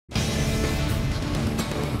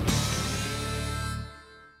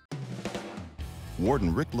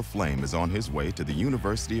Warden Rick LaFlame is on his way to the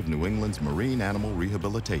University of New England's Marine Animal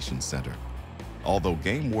Rehabilitation Center. Although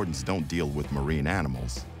game wardens don't deal with marine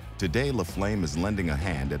animals, today LaFlame is lending a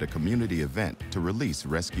hand at a community event to release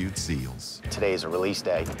rescued seals. Today is a release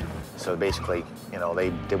day, so basically, you know,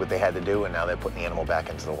 they did what they had to do, and now they're putting the animal back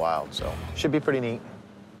into the wild, so should be pretty neat.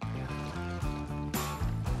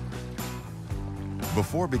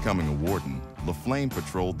 Before becoming a warden, LaFlame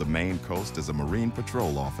patrolled the Maine coast as a Marine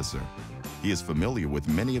patrol officer. He is familiar with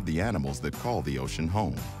many of the animals that call the ocean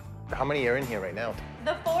home. How many are in here right now?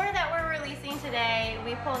 The 4 that we're releasing today,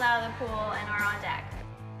 we pulled out of the pool and are on deck.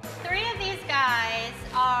 3 of these guys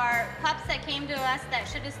are pups that came to us that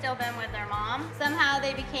should have still been with their mom. Somehow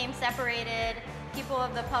they became separated. People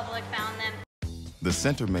of the public found them. The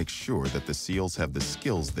center makes sure that the seals have the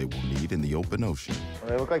skills they will need in the open ocean.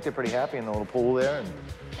 Well, they look like they're pretty happy in the little pool there, and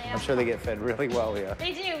I'm sure they get fed really well here.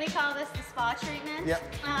 They do. We call this the spa treatment.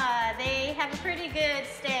 Yep. They have a pretty good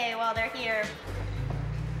stay while they're here.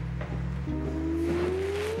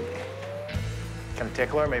 Kind of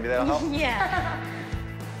tickler, maybe that'll help? Yeah.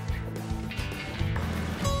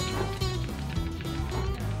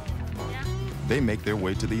 They make their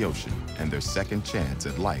way to the ocean and their second chance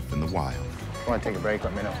at life in the wild. If you want to take a break,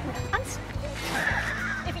 let me know.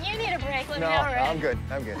 If you need a break, let me No, know. Rick. I'm good.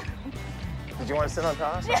 I'm good. Did you want to sit on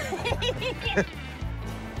top?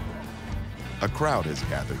 A crowd has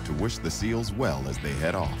gathered to wish the seals well as they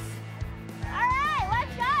head off. All right,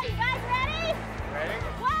 let's go. You guys ready? Ready?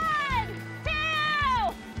 1,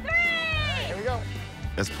 2, 3. Here we go.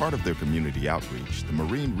 As part of their community outreach, the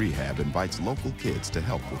Marine Rehab invites local kids to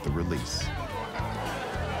help with the release.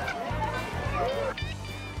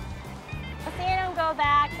 Seeing them go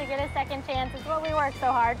back to get a second chance is what we work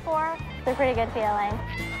so hard for. It's a pretty good feeling.